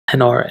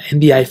10R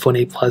and the iPhone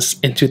 8 Plus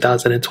in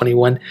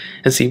 2021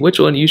 and see which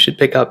one you should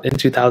pick up in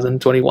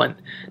 2021.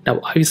 Now,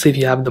 obviously, if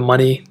you have the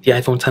money, the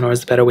iPhone 10R is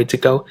the better way to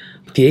go,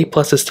 but the 8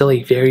 Plus is still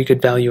a very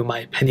good value in my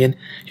opinion.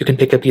 You can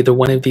pick up either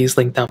one of these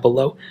linked down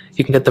below.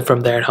 You can get them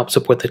from there and help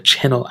support the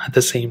channel at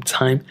the same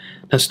time.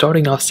 Now,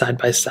 starting off side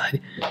by side,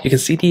 you can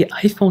see the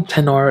iPhone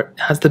 10R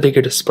has the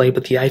bigger display,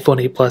 but the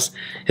iPhone 8 Plus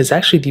is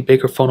actually the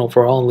bigger phone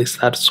overall, at least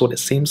that's what it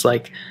seems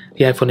like.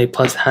 The iPhone 8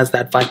 Plus has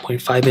that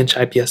 5.5-inch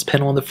IPS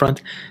panel on the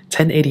front,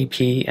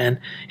 1080p, and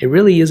it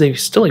really is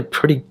still a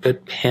pretty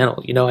good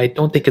panel. You know, I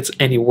don't think it's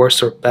any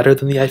worse or better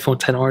than the iPhone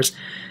 10Rs.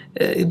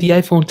 The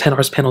iPhone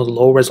 10R's panel is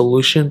low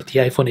resolution, but the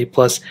iPhone 8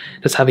 Plus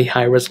does have a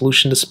high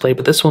resolution display,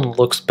 but this one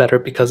looks better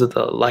because of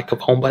the lack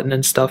of home button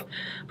and stuff.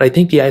 But I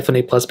think the iPhone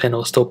 8 Plus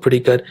panel is still pretty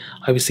good.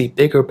 Obviously,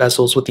 bigger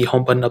bezels with the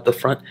home button up the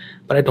front,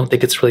 but I don't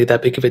think it's really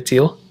that big of a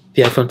deal.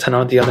 The iPhone 10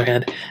 on the other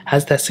hand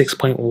has that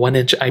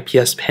 6.1-inch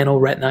IPS panel,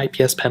 Retina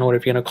IPS panel,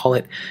 whatever you're going to call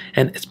it,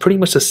 and it's pretty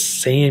much the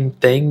same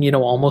thing, you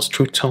know, almost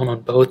true tone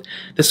on both.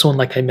 This one,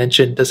 like I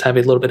mentioned, does have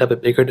a little bit of a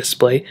bigger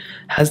display,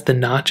 has the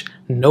notch,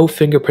 no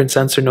fingerprint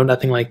sensor, no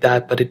nothing like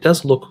that, but it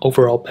does look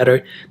overall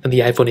better than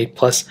the iPhone 8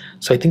 Plus,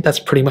 so I think that's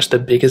pretty much the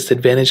biggest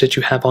advantage that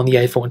you have on the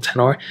iPhone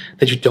 10R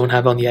that you don't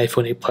have on the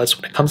iPhone 8 Plus.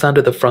 When it comes down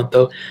to the front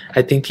though,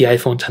 I think the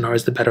iPhone 10R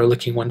is the better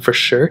looking one for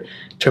sure.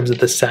 In terms of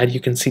the side, you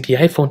can see the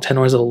iPhone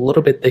 10R is a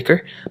little bit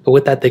thicker, but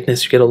with that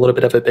thickness you get a little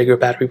bit of a bigger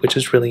battery, which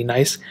is really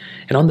nice.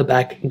 And on the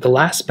back,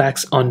 glass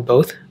backs on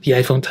both. The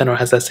iPhone 10R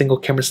has that single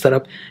camera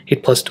setup,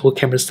 8 Plus dual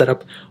camera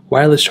setup,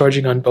 wireless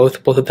charging on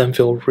both of them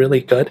feel really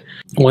good.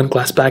 One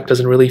glass back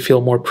doesn't really feel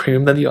more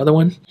premium than the other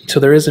one, so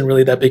there isn't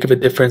really that big of a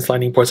difference.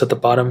 Lightning ports at the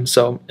bottom,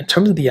 so in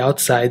terms of the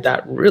outside,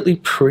 that really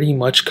pretty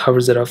much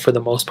covers it up for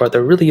the most part.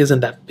 There really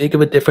isn't that big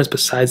of a difference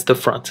besides the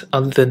front.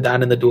 Other than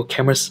that and the dual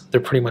cameras, they're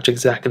pretty much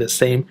exactly the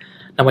same.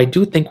 Now, I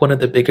do think one of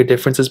the bigger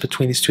differences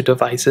between these two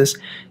devices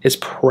is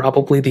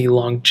probably the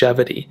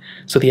longevity.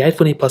 So the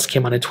iPhone 8 Plus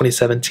came out in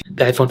 2017,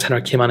 the iPhone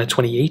 10R came out in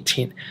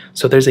 2018,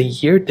 so there's a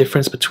year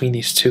difference between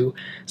these two.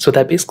 So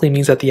that basically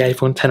means that the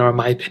iPhone 10R, in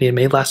my opinion,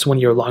 may last 1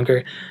 year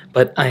longer,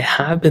 but I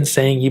have been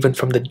saying even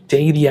from the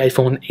day the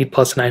iPhone 8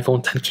 Plus and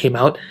iPhone 10 came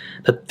out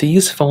that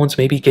these phones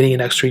may be getting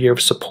an extra year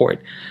of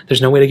support.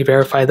 There's no way to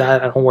verify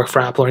that. I don't work for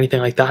Apple or anything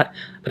like that,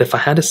 but if I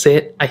had to say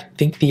it, I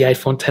think the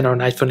iPhone 10R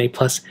and iPhone 8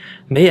 Plus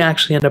may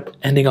actually end up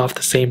ending off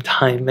the same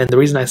time. And the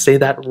reason I say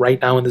that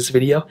right now in this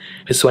video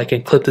is so I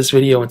can clip this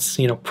video and,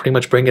 you know, pretty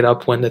much bring it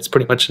up when it's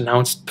pretty much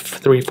announced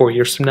 3-4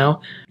 years from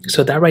now.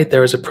 So that right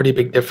there is a pretty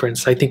big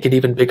difference. I think an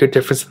even bigger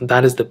difference than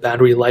that is the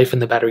battery life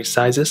and the battery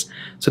sizes.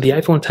 So the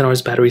iPhone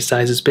 10R's battery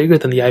size is bigger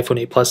than the iPhone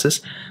 8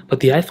 Plus's,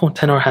 but the iPhone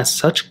 10R has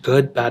such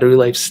good battery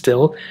life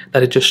still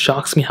that it just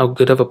shocks me how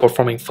good of a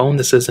performing phone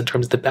this is in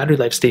terms of the battery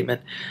life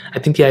statement. I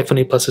think the iPhone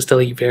 8 Plus is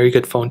still a very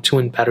good phone too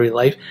in battery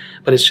life,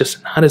 but it's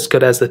just not as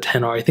good as the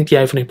 10R. I think the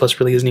iPhone 8 Plus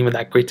really isn't even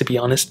that great, to be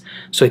honest.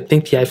 So I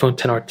think the iPhone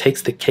 10R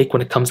takes the cake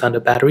when it comes down to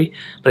battery,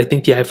 but I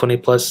think the iPhone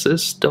 8 Plus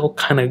is still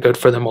kind of good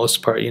for the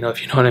most part, you know,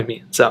 if you know what I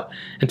mean. So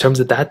in terms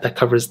of that, that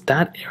covers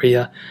that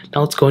area.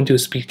 Now let's go into a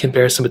speed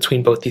comparison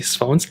between both these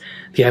phones.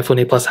 The iPhone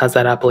 8 Plus has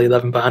that Apple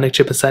A11 Bionic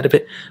chip inside of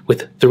it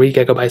with 3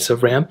 GB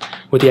of RAM,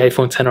 where the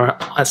iPhone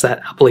 10R has that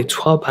Apple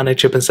A12 Bionic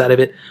chip inside of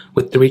it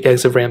with 3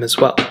 GB of RAM as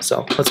well.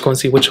 So let's go and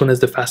see which one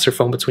is the faster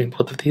phone between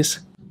both of these.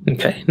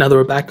 Okay, now that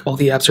we're back, all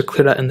the apps are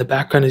cleared out in the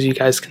background as you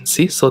guys can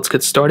see, so let's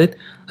get started.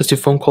 Let's do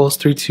phone calls,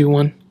 3, 2,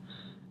 1,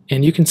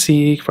 and you can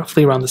see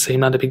roughly around the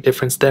same, not a big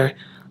difference there.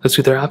 Let's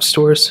do their app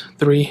stores,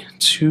 3,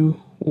 2,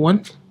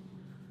 1.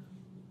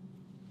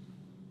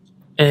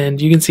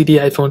 And you can see the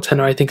iPhone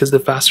 10R I think is the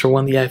faster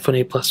one. The iPhone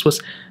 8 Plus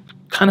was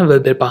kind of a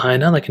bit behind,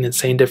 not like an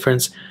insane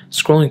difference.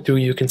 Scrolling through,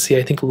 you can see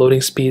I think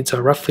loading speeds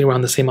are roughly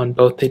around the same on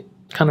both. They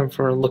kind of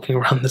are looking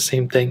around the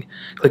same thing.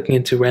 Clicking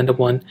into random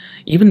one,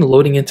 even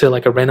loading into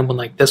like a random one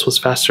like this was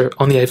faster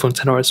on the iPhone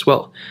 10R as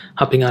well.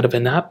 Hopping out of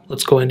an app,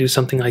 let's go and do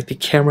something like the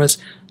cameras,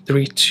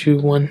 3, 2,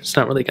 1. It's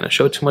not really going to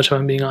show too much if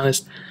I'm being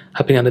honest.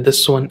 Hopping out of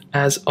this one,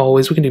 as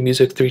always, we can do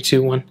music, 3,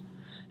 2, 1.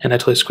 And I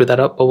totally screwed that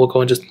up, but we'll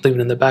go and just leave it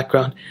in the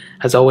background.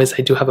 As always,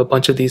 I do have a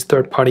bunch of these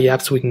third-party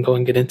apps we can go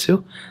and get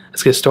into.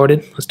 Let's get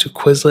started. Let's do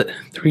Quizlet,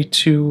 3,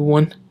 2,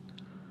 1.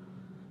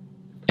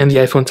 And the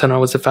iPhone 10R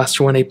was the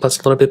faster one, 8 Plus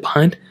a little bit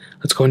behind.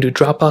 Let's go and do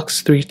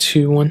Dropbox, 3,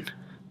 2, 1.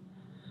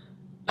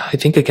 I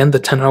think again the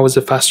 10R was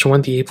the faster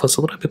one, the 8 Plus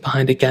a little bit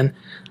behind again.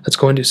 Let's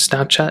go and do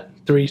Snapchat,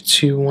 3,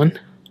 2, 1.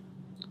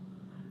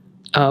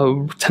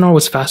 10R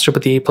was faster,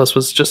 but the 8 Plus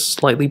was just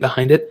slightly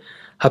behind it.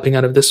 Hopping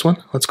out of this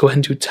one, let's go ahead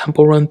and do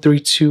Temple Run, 3,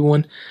 2,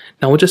 1.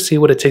 Now we'll just see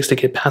what it takes to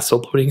get past the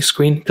loading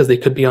screen because they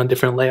could be on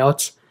different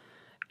layouts.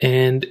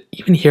 And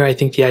even here, I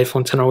think the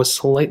iPhone 10R was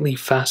slightly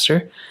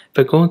faster. If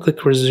I go and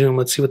click resume,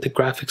 let's see what the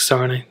graphics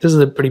are. And this is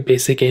a pretty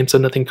basic game, so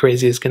nothing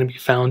crazy is going to be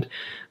found.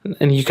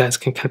 And you guys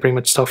can kind of pretty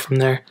much tell from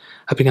there.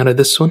 Hopping out of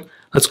this one,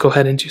 let's go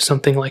ahead and do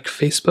something like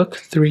Facebook,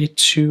 3,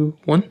 2,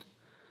 1.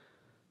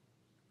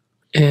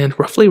 And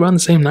roughly around the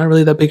same, not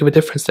really that big of a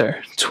difference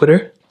there.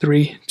 Twitter,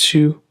 3,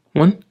 2,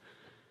 1.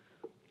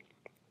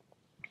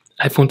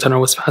 iPhone XR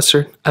was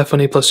faster.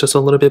 iPhone 8 Plus just a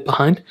little bit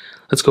behind.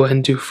 Let's go ahead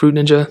and do Fruit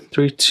Ninja.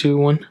 3, 2,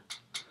 1.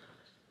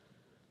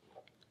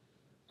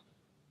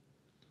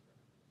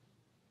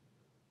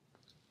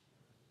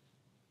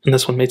 And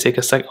this one may take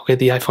a sec. Okay,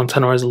 the iPhone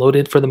XR is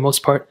loaded for the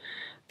most part.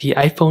 The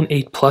iPhone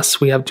 8 Plus,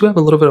 do have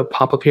a little bit of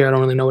pop-up here. I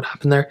don't really know what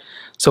happened there.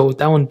 So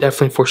that one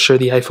definitely for sure,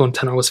 the iPhone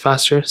XR was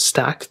faster.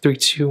 Stack, 3,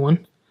 2,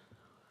 1.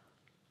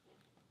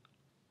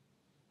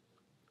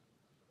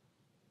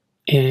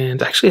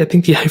 And actually, I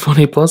think the iPhone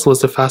 8 Plus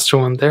was the faster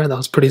one there. That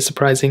was pretty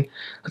surprising.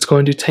 Let's go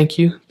and do Thank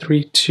You.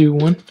 3, 2,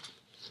 1.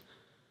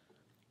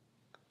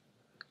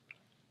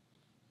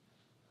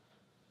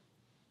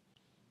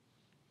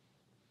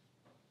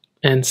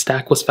 And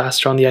Stack was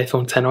faster on the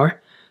iPhone XR.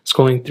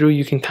 Scrolling through,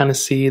 you can kind of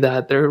see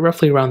that they're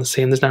roughly around the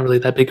same. There's not really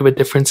that big of a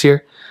difference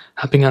here.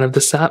 Hopping out of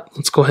this app,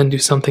 let's go ahead and do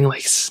something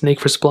like Snake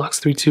vs. Blocks.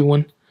 3, 2,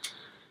 1.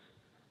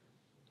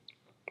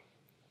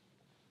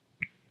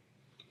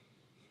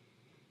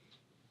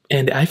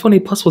 And the iPhone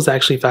 8 Plus was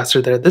actually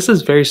faster there. This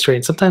is very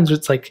strange. Sometimes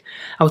it's like,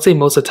 I would say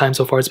most of the time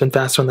so far it's been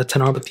faster on the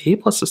XR, but the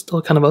 8 Plus is still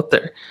kind of up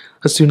there.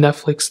 Let's do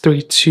Netflix.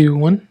 3, 2,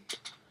 1.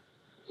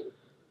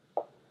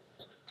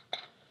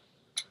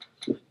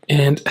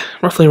 And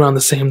roughly around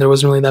the same. There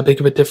wasn't really that big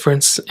of a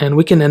difference. And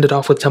we can end it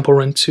off with Temple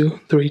Run 2.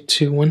 3,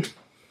 2, 1.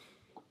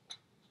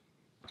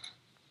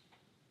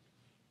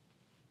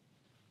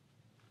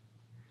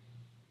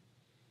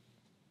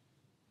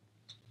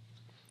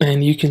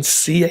 And you can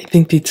see, I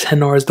think the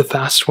XR is the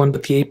fast one,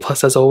 but the 8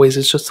 Plus, as always,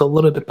 is just a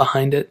little bit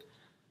behind it.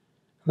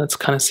 Let's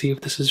kind of see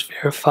if this is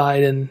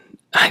verified. And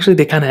actually,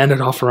 they kind of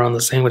ended off around the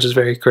same, which is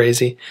very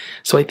crazy.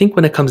 So I think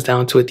when it comes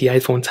down to it, the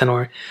iPhone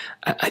XR,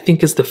 I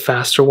think is the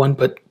faster one.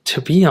 But to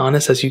be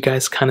honest, as you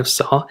guys kind of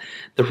saw,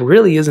 there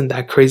really isn't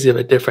that crazy of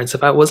a difference.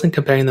 If I wasn't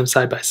comparing them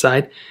side by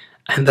side,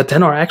 and the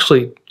XR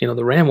actually,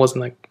 the RAM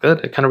wasn't that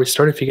good. It kind of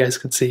restarted, if you guys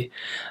could see.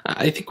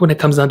 I think when it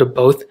comes down to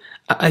both,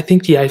 I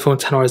think the iPhone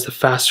XR is the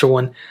faster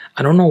one.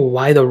 I don't know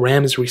why the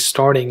RAM is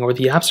restarting or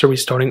the apps are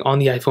restarting on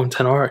the iPhone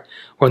XR or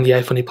on the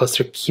iPhone 8 Plus.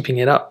 They're keeping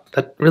it up.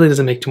 That really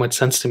doesn't make too much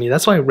sense to me.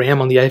 That's why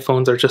RAM on the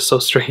iPhones are just so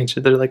strange.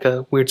 They're like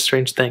a weird,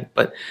 strange thing.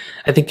 But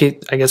I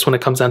guess when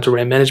it comes down to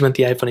RAM management,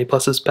 the iPhone 8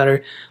 Plus is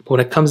better. But when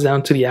it comes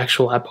down to the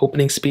actual app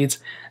opening speeds,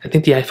 I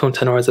think the iPhone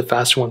XR is the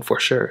faster one for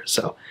sure.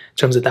 So in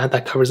terms of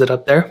that covers it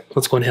up there.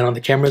 Let's go ahead on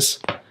the cameras.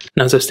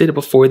 Now, as I've stated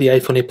before, the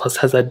iPhone 8 Plus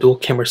has that dual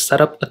camera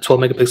setup, a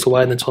 12 megapixel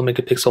wide and 12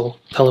 megapixel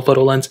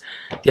telephoto lens.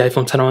 The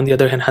iPhone XR, on the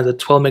other hand, has a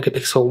 12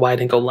 megapixel wide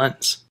angle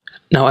lens.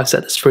 Now, I've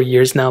said this for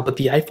years now, but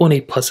the iPhone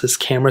 8 Plus's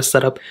camera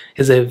setup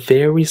is a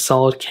very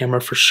solid camera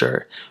for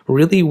sure.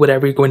 Really,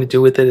 whatever you're going to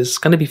do with it is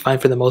going to be fine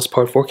for the most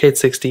part. 4K at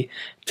 60,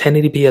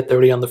 1080p at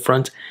 30 on the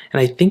front. And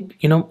I think,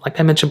 like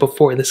I mentioned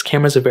before, this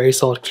camera is a very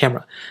solid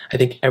camera. I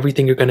think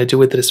everything you're going to do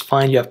with it is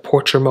fine. You have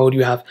portrait mode,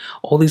 you have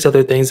all these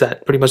other things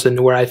that pretty much the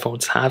newer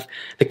iPhones have.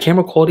 The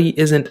camera quality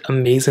isn't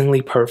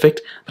amazingly perfect,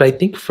 but I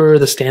think for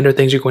the standard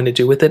things you're going to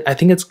do with it, I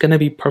think it's going to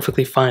be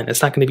perfectly fine.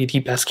 It's not going to be the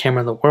best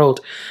camera in the world.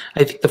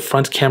 I think the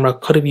front camera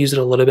could have used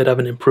a little bit of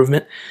an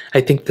improvement.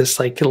 I think this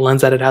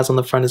lens that it has on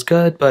the front is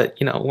good, but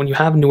when you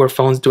have newer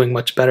phones doing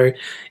much better,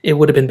 it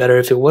would have been better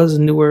if it was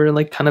newer,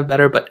 kind of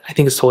better, but I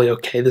think it's totally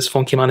okay. This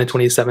phone came out in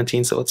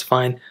 2017, so it's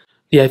fine.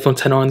 The iPhone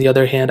XR, on the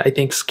other hand, I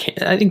think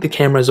the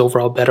camera is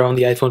overall better on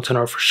the iPhone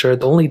XR for sure.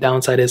 The only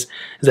downside is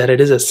that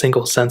it is a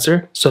single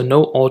sensor, so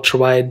no ultra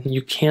wide.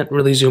 You can't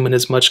really zoom in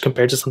as much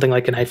compared to something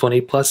like an iPhone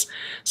 8 Plus.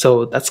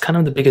 So that's kind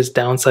of the biggest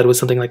downside with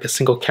something like a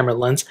single camera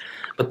lens.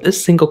 But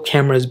this single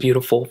camera is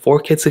beautiful.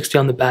 4K at 60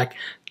 on the back,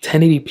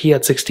 1080p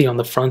at 60 on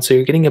the front, so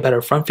you're getting a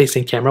better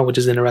front-facing camera, which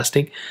is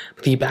interesting.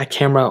 But the back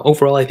camera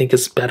overall, I think,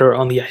 is better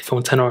on the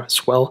iPhone XR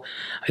as well.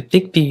 I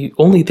think the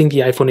only thing the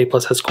iPhone 8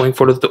 Plus has going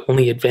for it, the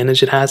only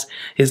advantage it has,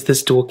 is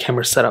this dual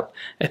camera setup.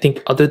 I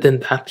think other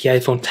than that, the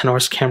iPhone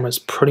XR's camera is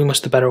pretty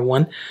much the better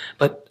one.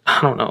 But I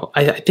don't know.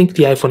 I think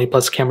the iPhone 8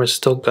 Plus camera is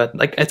still good.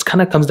 It's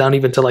kind of comes down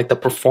even to the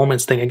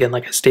performance thing again,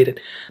 like I stated.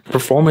 The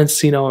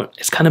performance,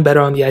 it's kind of better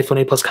on the iPhone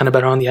 8 Plus, kind of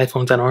better on the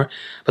iPhone XR,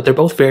 but they're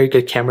both very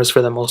good cameras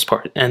for the most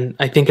part. And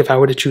I think if I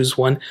were to choose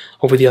one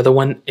over the other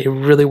one, it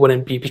really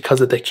wouldn't be because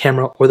of the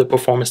camera or the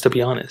performance, to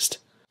be honest.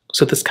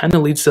 So this kind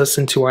of leads us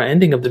into our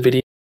ending of the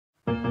video.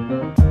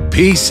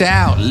 Peace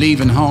out,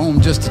 leaving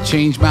home just to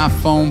change my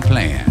phone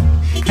plan.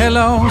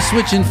 Hello,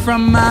 switching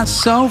from my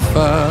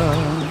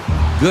sofa.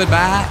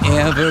 Goodbye,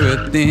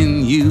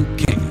 everything you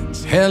can't.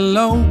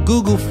 Hello,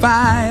 Google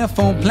Fi, a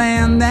phone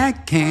plan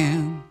that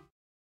can.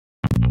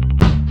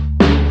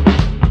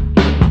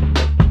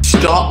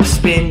 Stop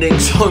spending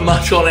so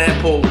much on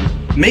Apple.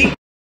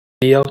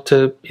 Video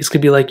to basically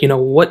be like,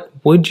 what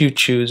would you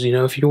choose?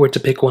 If you were to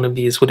pick one of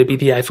these, would it be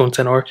the iPhone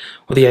XR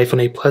or the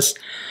iPhone 8 Plus?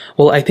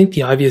 Well, I think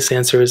the obvious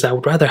answer is I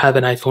would rather have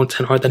an iPhone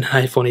XR than an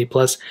iPhone 8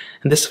 Plus.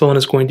 And this phone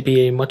is going to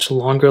be a much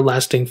longer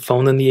lasting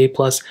phone than the 8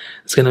 Plus.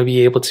 It's going to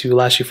be able to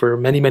last you for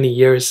many, many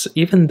years.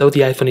 Even though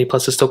the iPhone 8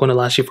 Plus is still going to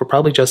last you for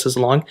probably just as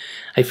long,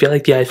 I feel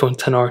like the iPhone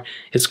XR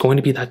is going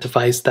to be that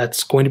device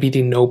that's going to be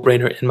the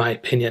no-brainer in my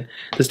opinion.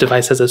 This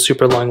device has a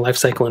super long life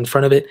cycle in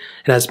front of it.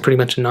 It has pretty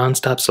much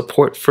non-stop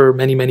support for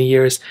many, many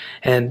years,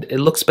 and it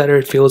looks better,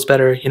 it feels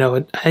better. You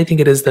know, I think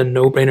it is the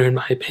no-brainer in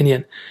my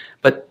opinion.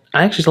 But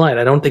I actually lied.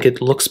 I don't think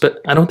it looks,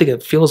 but I don't think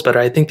it feels better.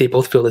 I think they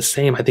both feel the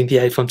same. I think the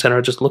iPhone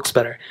XR just looks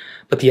better.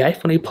 But the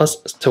iPhone 8 Plus,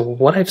 to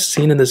what I've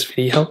seen in this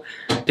video,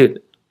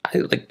 dude,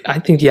 I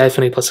think the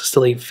iPhone 8 Plus is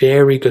still a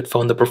very good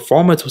phone. The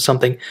performance was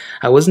something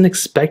I wasn't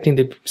expecting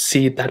to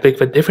see that big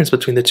of a difference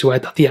between the two. I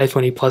thought the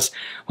iPhone 8 Plus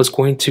was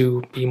going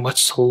to be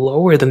much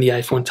slower than the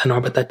iPhone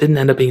XR, but that didn't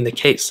end up being the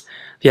case.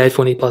 The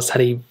iPhone 8 Plus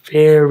had a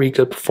very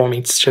good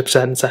performing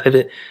chipset inside of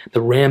it.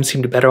 The RAM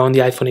seemed better on the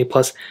iPhone 8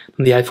 Plus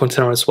than the iPhone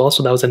XR as well,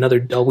 so that was another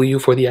W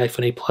for the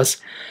iPhone 8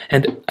 Plus.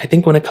 And I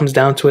think when it comes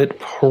down to it,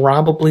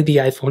 probably the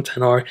iPhone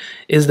XR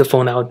is the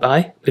phone I would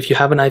buy. If you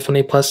have an iPhone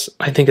 8 Plus,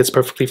 I think it's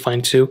perfectly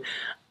fine too.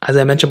 As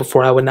I mentioned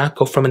before, I would not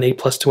go from an 8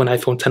 Plus to an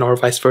iPhone XR or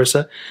vice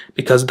versa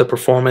because of the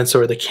performance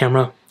or the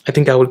camera. I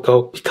think I would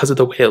go because of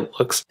the way it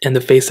looks and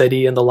the Face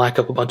ID and the lack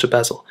of a bunch of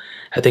bezel.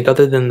 I think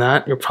other than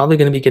that, you're probably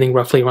going to be getting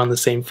roughly around the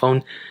same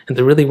phone, and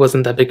there really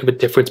wasn't that big of a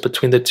difference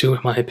between the two in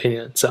my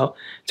opinion. So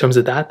in terms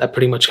of that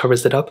pretty much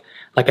covers it up.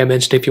 Like I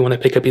mentioned, if you want to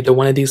pick up either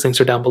one of these,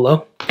 links are down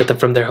below. Get them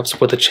from there, help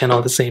support the channel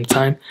at the same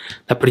time.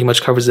 That pretty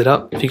much covers it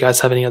up. If you guys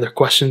have any other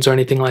questions or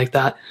anything like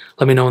that,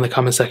 let me know in the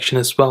comment section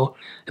as well.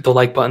 Hit the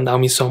like button, that would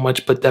mean so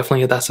much, but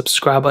definitely hit that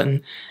subscribe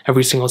button.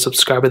 Every single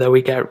subscriber that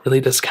we get really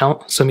does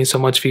count, so it means so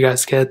much if you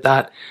guys get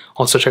that.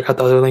 Also check out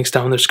the other links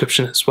down in the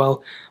description as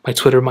well. My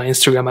Twitter, my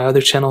Instagram, my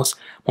other channels.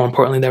 More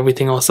importantly than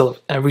everything else, I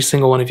love every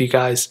single one of you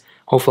guys.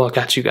 Hopefully I'll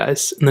catch you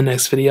guys in the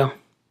next video.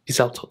 Peace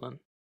out till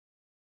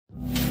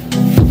then.